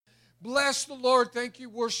Bless the Lord. Thank you,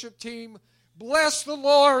 worship team. Bless the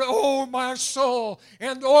Lord, oh my soul,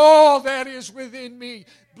 and all that is within me.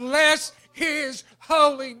 Bless His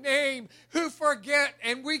holy name. Who forget,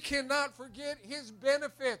 and we cannot forget His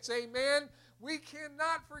benefits. Amen. We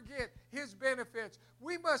cannot forget His benefits.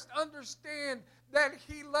 We must understand that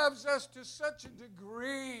He loves us to such a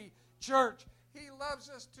degree, church. He loves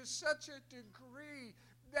us to such a degree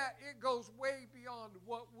that it goes way beyond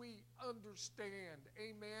what we understand.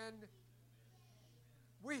 Amen.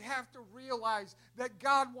 We have to realize that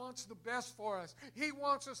God wants the best for us. He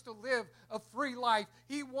wants us to live a free life.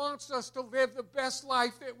 He wants us to live the best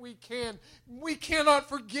life that we can. We cannot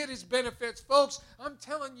forget His benefits. Folks, I'm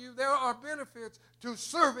telling you, there are benefits to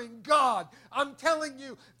serving God. I'm telling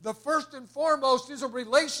you, the first and foremost is a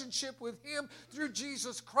relationship with Him through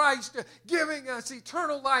Jesus Christ, giving us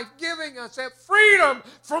eternal life, giving us that freedom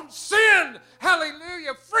from sin.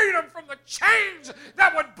 Hallelujah. Freedom from the chains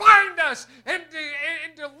that would bind us and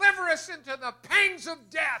deliver us into the pangs of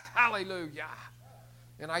death. Hallelujah.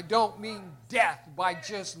 And I don't mean death by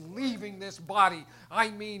just leaving this body. I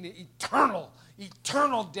mean eternal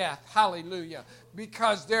death. Hallelujah.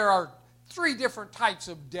 Because there are 3 different types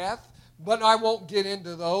of death, but I won't get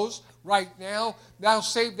into those right now. I'll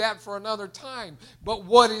save that for another time. But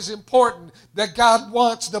what is important, that God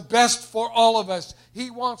wants the best for all of us.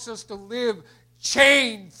 He wants us to live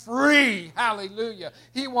chain-free. Hallelujah.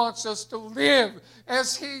 He wants us to live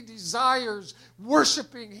as He desires,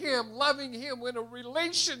 worshiping Him, loving Him in a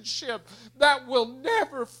relationship that will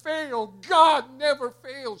never fail. God never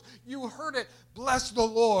fails. You heard it. Bless the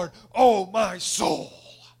Lord, oh my soul.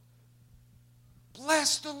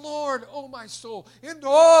 Bless the Lord, oh my soul, and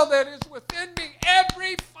all that is within me,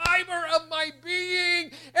 every fiber of my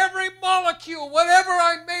being, every molecule, whatever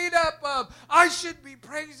I'm made up of, I should be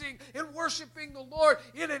praising and worshiping the Lord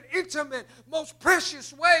in an intimate, most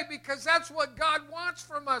precious way, because that's what God wants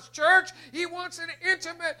from us, church. He wants an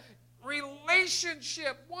intimate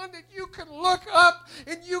relationship, one that you can look up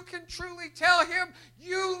and you can truly tell Him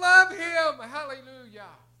you love Him. Hallelujah.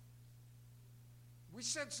 We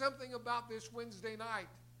said something about this Wednesday night.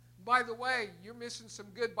 By the way, you're missing some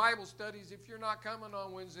good Bible studies if you're not coming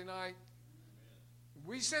on Wednesday night.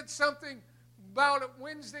 We said something about it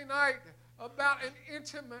Wednesday night, about an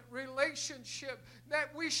intimate relationship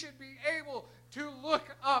that we should be able to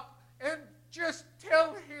look up and just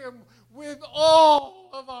tell Him with all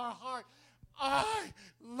of our heart, I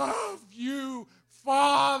love you,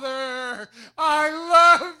 Father.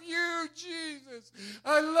 I love you, Jesus.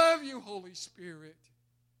 I love you, Holy Spirit.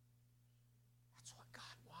 That's what God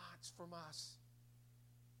wants from us.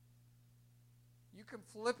 You can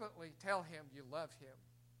flippantly tell Him you love Him.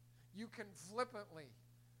 You can flippantly,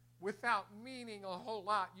 without meaning a whole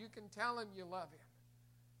lot, you can tell Him you love Him.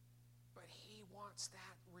 But He wants that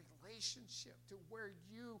relationship to where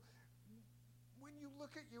when you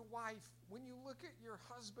look at your wife, when you look at your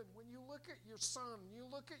husband, when you look at your son, you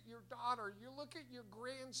look at your daughter, you look at your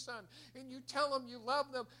grandson, and you tell them you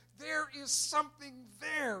love them, there is something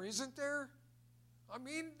there, isn't there? I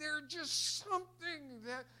mean, there's just something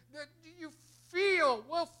that you feel.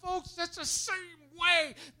 Well, folks, that's the same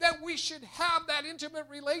way that we should have that intimate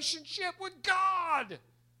relationship with God.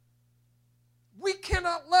 We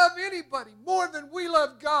cannot love anybody more than we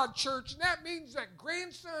love God, church. And that means that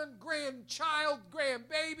grandson, grandchild,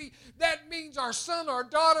 grandbaby, that means our son, our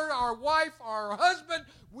daughter, our wife, our husband.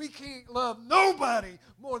 We can't love nobody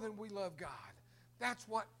more than we love God. That's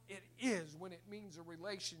what it is when it means a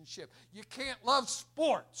relationship. You can't love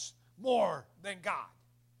sports more than God.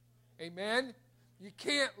 Amen? You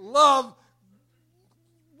can't love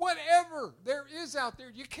whatever there is out there.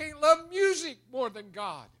 You can't love music more than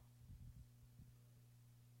God.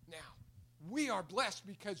 Now, we are blessed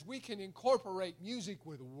because we can incorporate music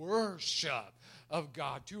with worship of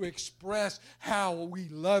God to express how we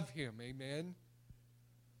love Him. Amen?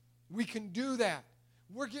 We can do that.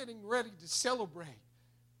 We're getting ready to celebrate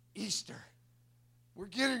Easter. We're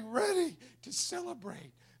getting ready to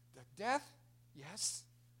celebrate the death, yes,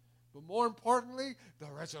 but more importantly, the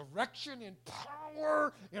resurrection in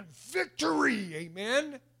power and victory.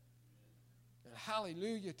 Amen? And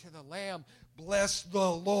hallelujah to the Lamb. Bless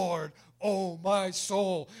the Lord, O my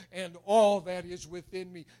soul, and all that is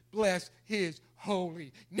within me. Bless His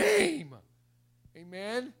holy name.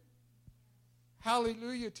 Amen?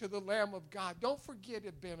 Hallelujah to the Lamb of God. Don't forget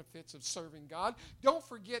the benefits of serving God. Don't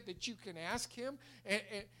forget that you can ask Him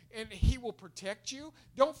and He will protect you.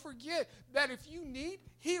 Don't forget that if you need,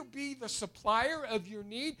 He'll be the supplier of your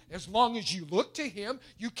need as long as you look to Him.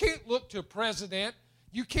 You can't look to a president.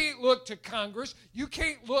 You can't look to Congress. You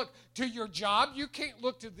can't look to your job. You can't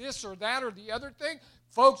look to this or that or the other thing.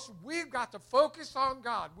 Folks, we've got to focus on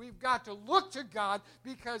God. We've got to look to God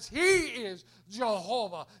because He is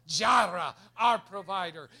Jehovah Jireh, our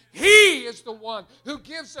provider. He is the one who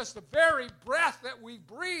gives us the very breath that we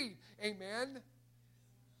breathe. Amen.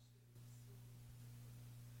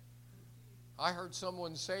 I heard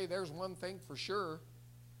someone say there's one thing for sure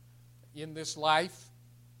in this life,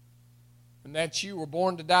 and that's you were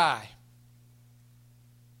born to die.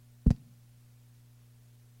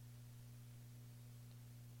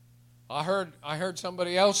 I heard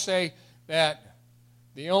somebody else say that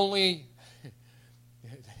the only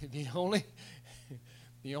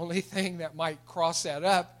thing that might cross that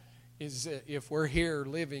up is if we're here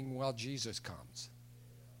living while Jesus comes.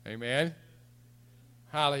 Amen.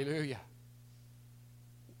 Hallelujah.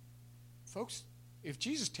 Folks, if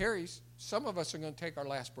Jesus tarries, some of us are going to take our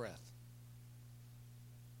last breath.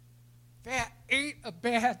 That ain't a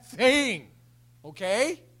bad thing.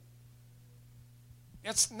 Okay?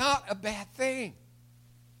 It's not a bad thing.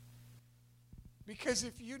 Because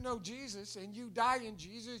if you know Jesus and you die in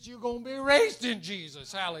Jesus, you're going to be raised in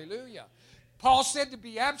Jesus. Hallelujah. Paul said to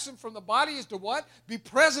be absent from the body is to what? Be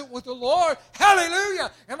present with the Lord. Hallelujah.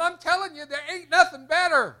 And I'm telling you, there ain't nothing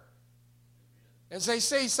better. As they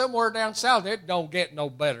say somewhere down south, it don't get no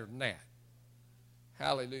better than that.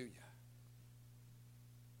 Hallelujah.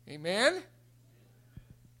 Amen?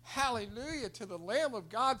 Hallelujah to the Lamb of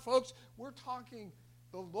God, folks. We're talking,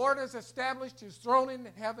 the Lord has established His throne in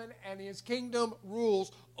heaven and His kingdom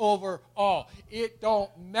rules over all. It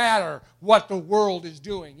don't matter what the world is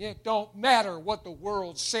doing. It don't matter what the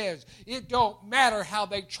world says. It don't matter how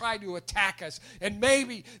they try to attack us. And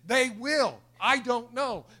maybe they will. I don't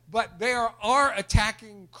know. But they are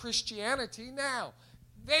attacking Christianity now.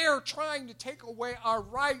 They are trying to take away our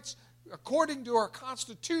rights according to our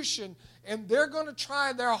Constitution, and they're going to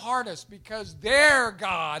try their hardest because their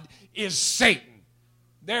God is Satan.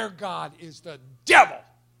 Their God is the devil.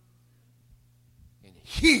 And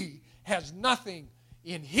he has nothing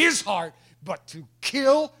in his heart but to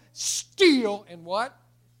kill, steal, and what?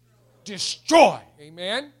 Destroy.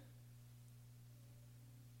 Amen?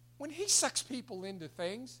 When he sucks people into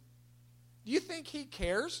things, do you think he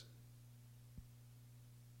cares?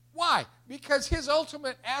 Why? Because his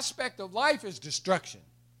ultimate aspect of life is destruction.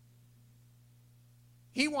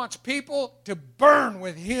 He wants people to burn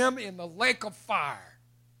with him in the lake of fire,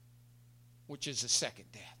 which is the second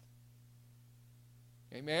death.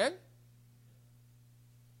 Amen?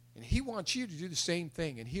 And he wants you to do the same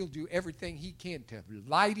thing, and he'll do everything he can to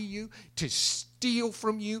lie to you, to steal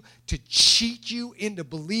from you, to cheat you into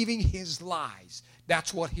believing his lies.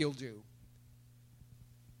 That's what he'll do.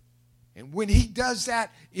 And when he does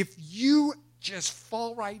that, if you just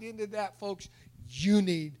fall right into that, folks, you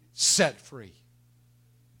need set free.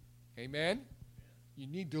 Amen? You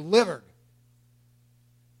need delivered.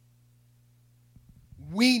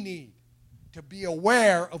 We need to be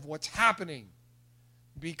aware of what's happening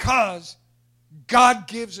because God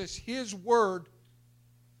gives us His Word.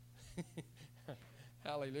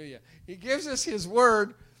 Hallelujah. He gives us His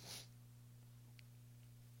Word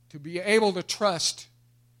to be able to trust,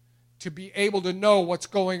 to be able to know what's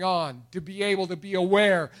going on, to be able to be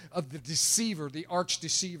aware of the deceiver, the arch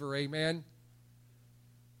deceiver. Amen?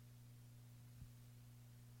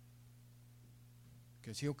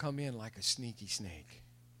 Because he'll come in like a sneaky snake.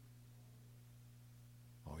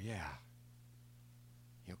 Oh, yeah.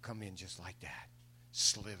 He'll come in just like that.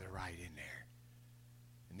 Slither right in there.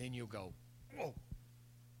 And then you'll go, whoa.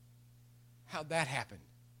 How'd that happen?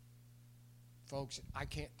 Folks, I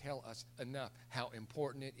can't tell us enough how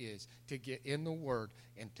important it is to get in the Word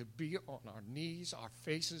and to be on our knees, our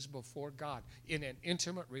faces before God in an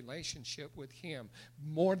intimate relationship with Him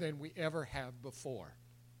more than we ever have before.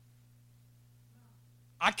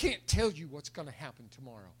 I can't tell you what's going to happen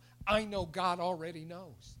tomorrow. I know God already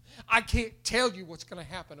knows. I can't tell you what's going to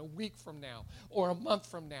happen a week from now or a month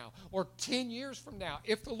from now or 10 years from now.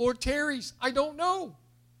 If the Lord tarries, I don't know.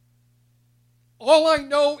 All I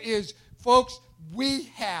know is, folks, we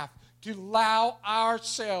have to allow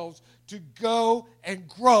ourselves to go and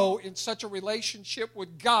grow in such a relationship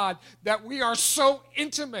with God that we are so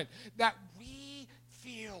intimate that we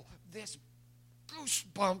feel this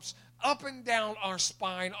goosebumps up and down our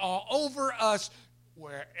spine, all over us,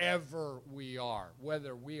 wherever we are.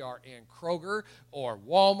 Whether we are in Kroger or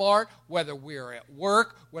Walmart, whether we are at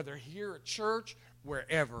work, whether here at church,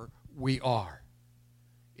 wherever we are.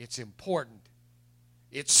 It's important.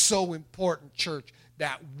 It's so important, church,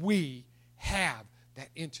 that we have that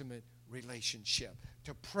intimate relationship.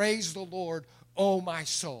 To praise the Lord, O my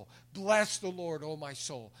soul. Bless the Lord, O my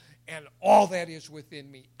soul. and all that is within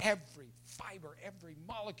me, every fiber, every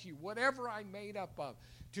molecule, whatever I'm made up of,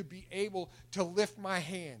 to be able to lift my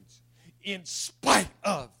hands in spite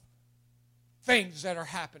of things that are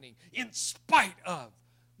happening, in spite of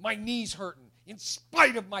my knees hurting, in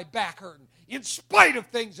spite of my back hurting, in spite of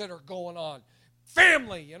things that are going on,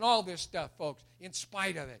 family and all this stuff, folks, in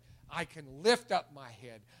spite of it, I can lift up my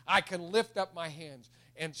head, I can lift up my hands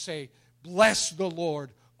and say, bless the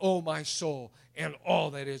Lord, O my soul, and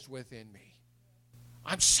all that is within me.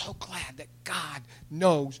 I'm so glad that God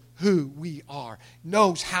knows who we are,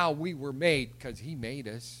 knows how we were made, because He made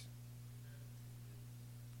us.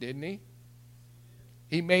 Didn't He?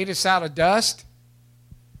 He made us out of dust.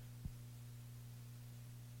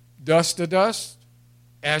 Dust to dust.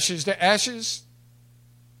 Ashes to ashes.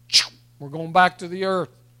 We're going back to the earth.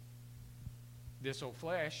 This old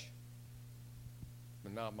flesh.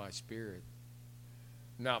 But not my spirit.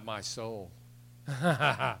 Not my soul.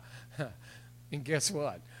 And guess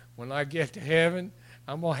what? When I get to heaven,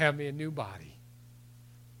 I'm going to have me a new body.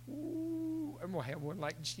 Ooh, I'm going to have one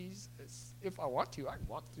like Jesus. If I want to, I can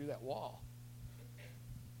walk through that wall.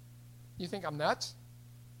 You think I'm nuts?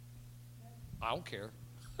 I don't care.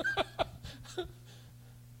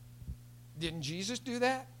 Didn't Jesus do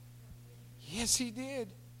that? Yes, He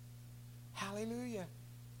did. Hallelujah.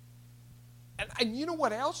 And you know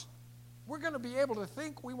what else? We're going to be able to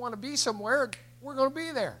think we want to be somewhere. We're going to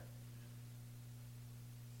be there.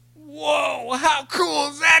 Whoa, how cool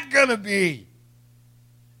is that going to be?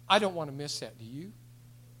 I don't want to miss that, do you?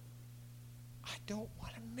 I don't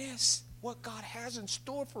want to miss what God has in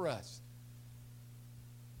store for us.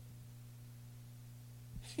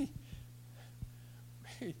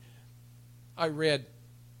 I read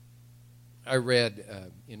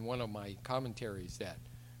in one of my commentaries that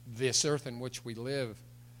this earth in which we live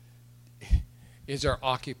is our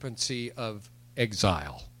occupancy of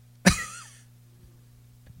exile.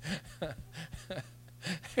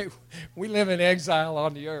 We live in exile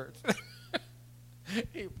on the earth.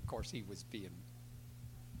 Of course, he was being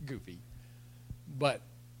goofy. But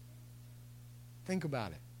think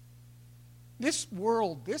about it. This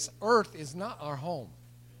world, this earth is not our home.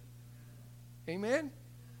 Amen?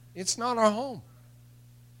 It's not our home.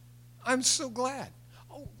 I'm so glad.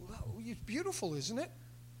 Oh, it's beautiful, isn't it?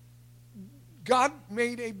 God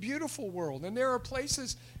made a beautiful world. And there are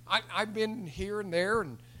places, I've been here and there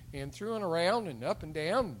and through and around and up and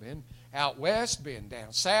down, been out west, been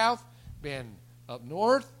down south, been up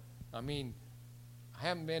north. I mean, I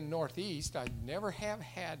haven't been northeast. I never have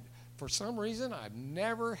had, for some reason, I've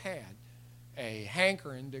never had a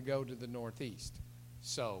hankering to go to the northeast.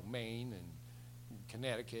 So Maine and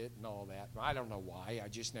Connecticut and all that. I don't know why. I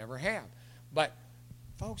just never have. But,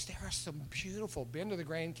 folks, there are some beautiful. Been to the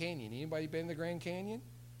Grand Canyon. Anybody been to the Grand Canyon?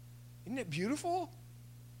 Isn't it beautiful?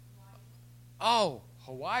 Oh,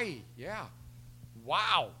 Hawaii. Yeah.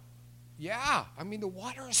 Wow. Yeah. I mean, the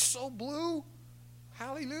water is so blue.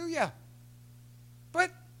 Hallelujah.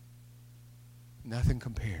 But nothing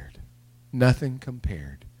compared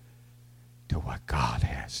to what God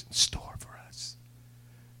has in store for us.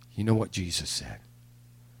 You know what Jesus said?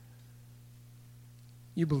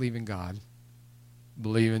 You believe in God,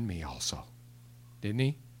 believe in me also. Didn't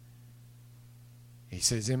He? He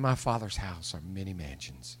says, in my Father's house are many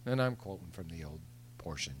mansions. And I'm quoting from the old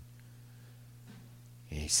portion.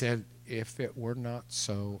 And He said, if it were not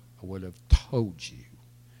so, I would have told you.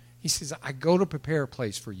 He says, I go to prepare a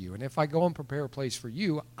place for you. And if I go and prepare a place for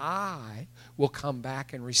you, I will come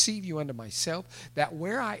back and receive you unto myself, that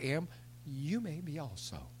where I am, you may be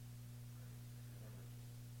also.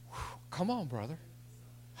 Whew, come on, brother.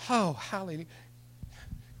 Oh, hallelujah.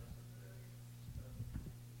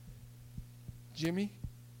 Jimmy,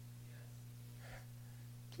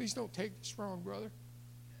 please don't take this wrong, brother.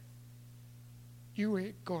 You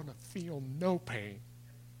ain't going to feel no pain,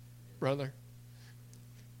 brother.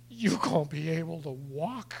 You're going to be able to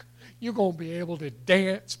walk. You're going to be able to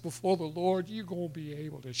dance before the Lord. You're going to be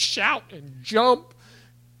able to shout and jump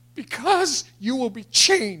because you will be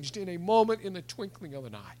changed in a moment, in the twinkling of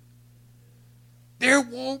an eye. There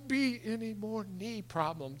won't be any more knee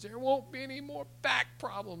problems. There won't be any more back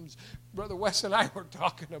problems. Brother Wes and I were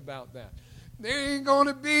talking about that. There ain't going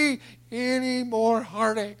to be any more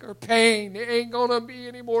heartache or pain. There ain't going to be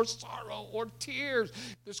any more sorrow or tears.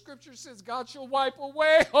 The Scripture says God shall wipe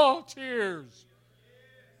away all tears.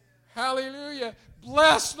 Hallelujah.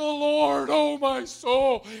 Bless the Lord, O my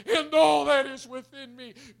soul, and all that is within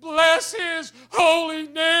me. Bless His holy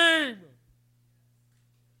name.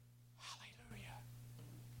 Hallelujah.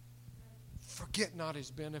 Forget not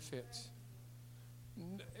His benefits.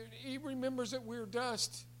 He remembers that we're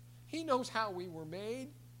dust. He knows how we were made.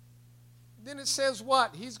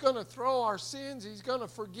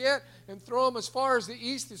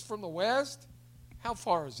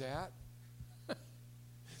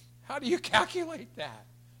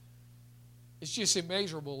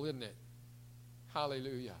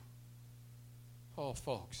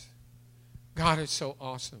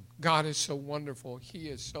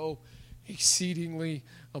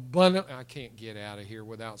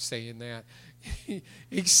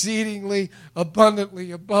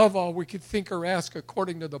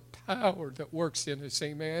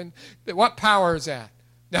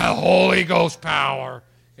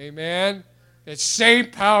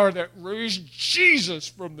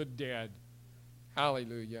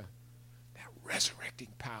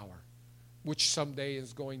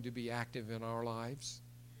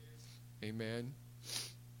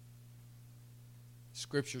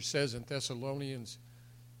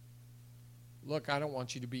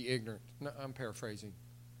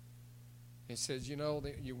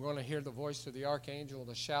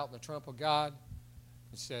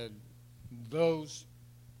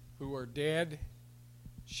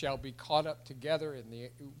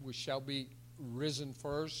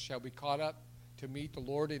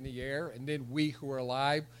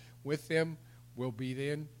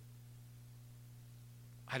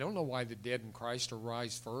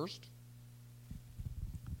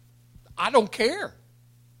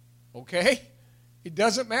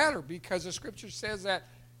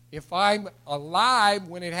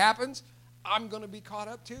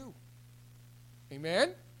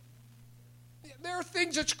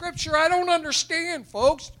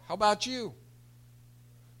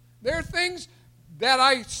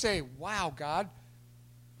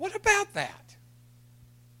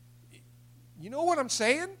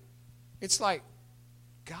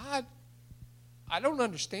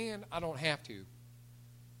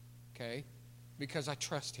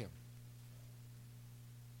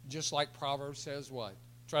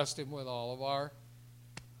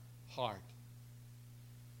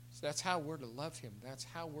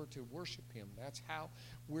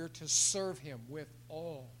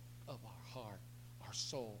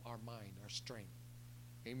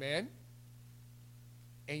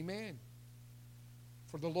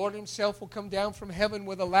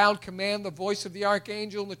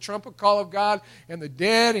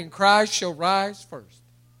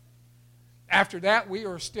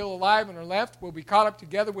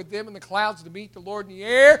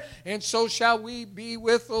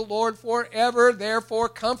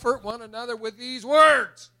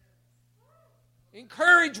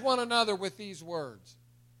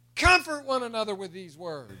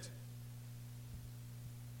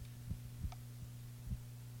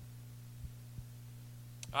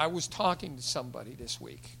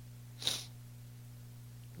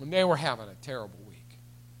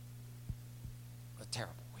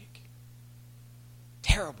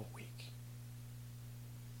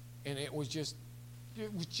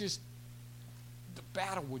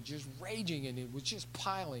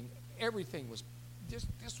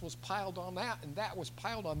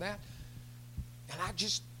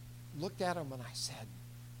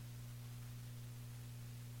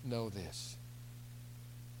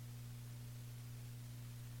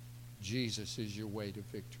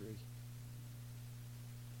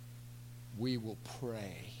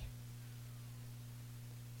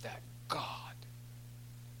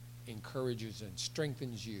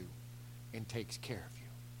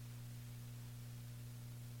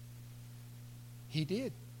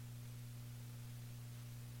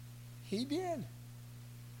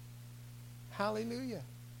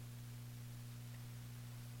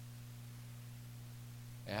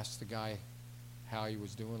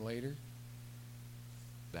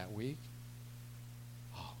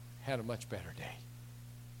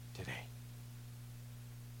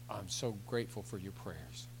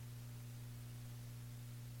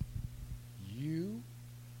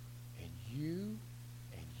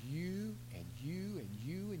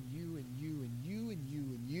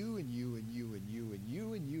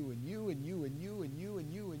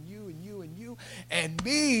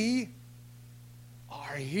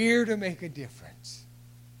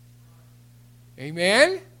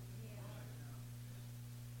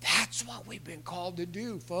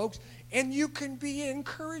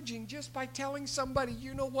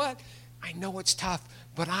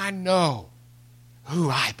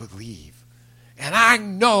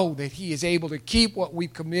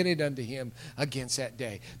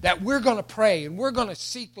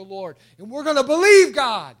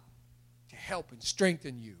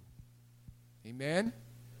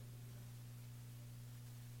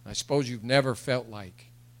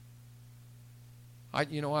 I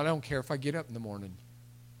don't care if I get up in the morning.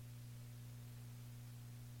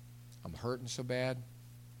 I'm hurting so bad.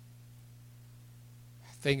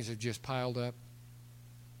 Things have just piled up.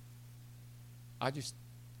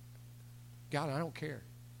 God, I don't care.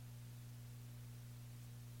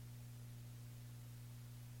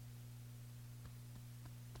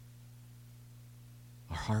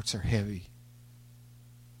 Our hearts are heavy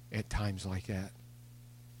at times like that.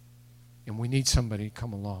 And we need somebody to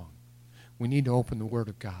come along. We need to open the Word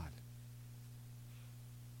of God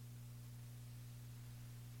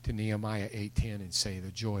to Nehemiah 8:10 and say,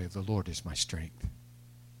 the joy of the Lord is my strength.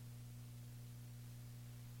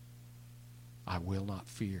 I will not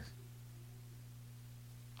fear.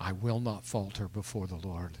 I will not falter before the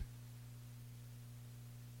Lord.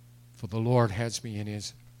 For the Lord has me in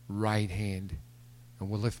His right hand and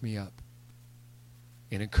will lift me up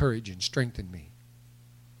and encourage and strengthen me.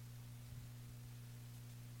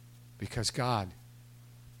 Because God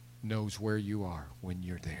knows where you are when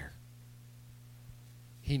you're there.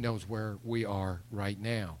 He knows where we are right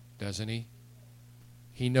now, doesn't He?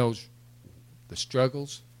 He knows the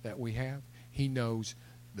struggles that we have. He knows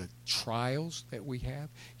the trials that we have.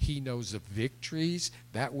 He knows the victories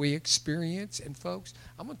that we experience. And folks,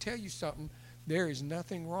 I'm going to tell you something. There is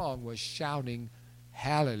nothing wrong with shouting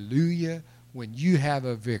hallelujah when you have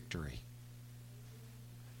a victory.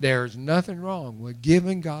 There's nothing wrong with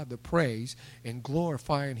giving God the praise and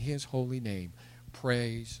glorifying His holy name.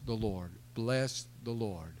 Praise the Lord. Bless the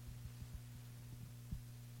Lord.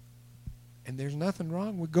 And there's nothing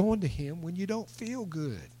wrong with going to Him when you don't feel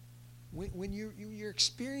good. When you're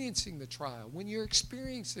experiencing the trial, when you're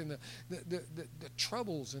experiencing the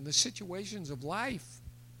troubles and the situations of life,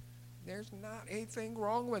 there's not anything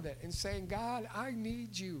wrong with it. And saying, God, I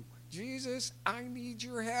need you. Jesus, I need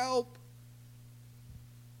your help.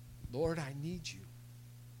 Lord, I need you.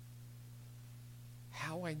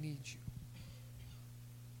 How I need you.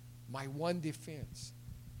 My one defense,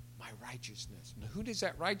 my righteousness. Now, who does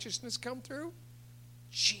that righteousness come through?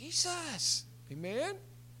 Jesus. Amen?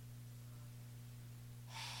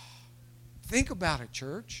 Think about it,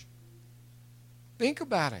 church. Think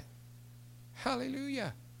about it.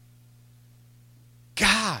 Hallelujah.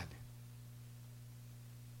 God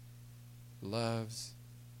loves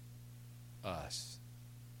us.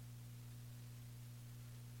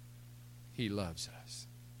 He loves us.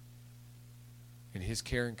 And His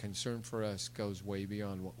care and concern for us goes way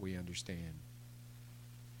beyond what we understand.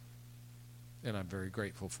 And I'm very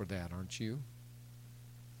grateful for that, aren't you?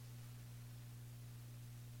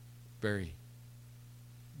 Very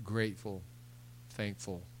grateful,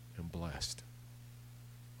 thankful, and blessed,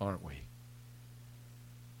 aren't we?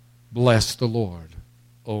 Bless the Lord,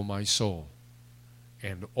 O my soul,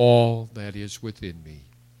 and all that is within me.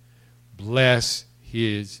 Bless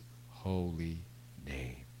His holy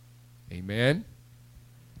name. Amen?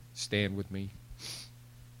 Stand with me.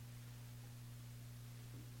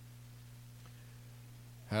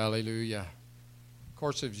 Hallelujah. Of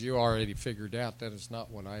course, as you already figured out, that is not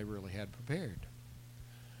what I really had prepared.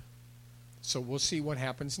 So we'll see what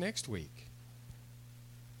happens next week.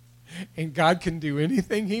 And God can do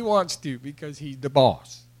anything He wants to because He's the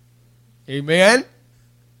boss. Amen?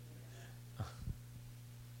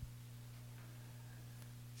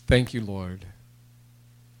 Thank you, Lord.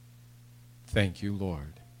 Thank you,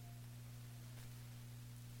 Lord.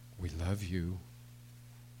 We love you.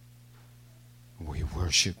 We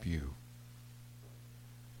worship you.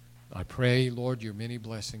 I pray, Lord, your many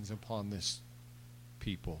blessings upon this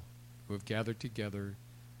people who have gathered together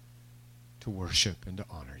to worship and to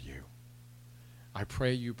honor you. I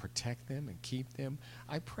pray you protect them and keep them.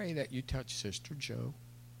 I pray that you touch Sister Joe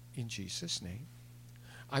in Jesus' name.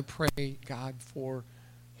 I pray, God, for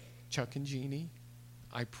Chuck and Jeannie.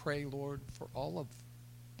 I pray, Lord, for all of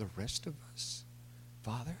the rest of us,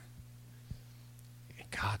 Father. And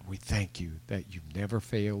God, we thank you that you've never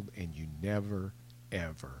failed and you never,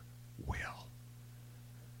 ever will.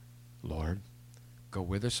 Lord, go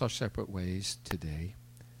with us our separate ways today.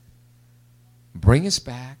 Bring us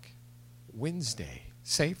back Wednesday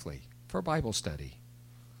safely for Bible study.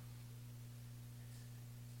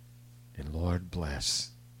 And Lord,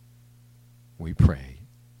 bless, we pray,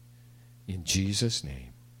 in Jesus'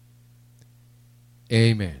 name.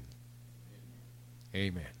 Amen.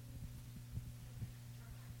 Amen.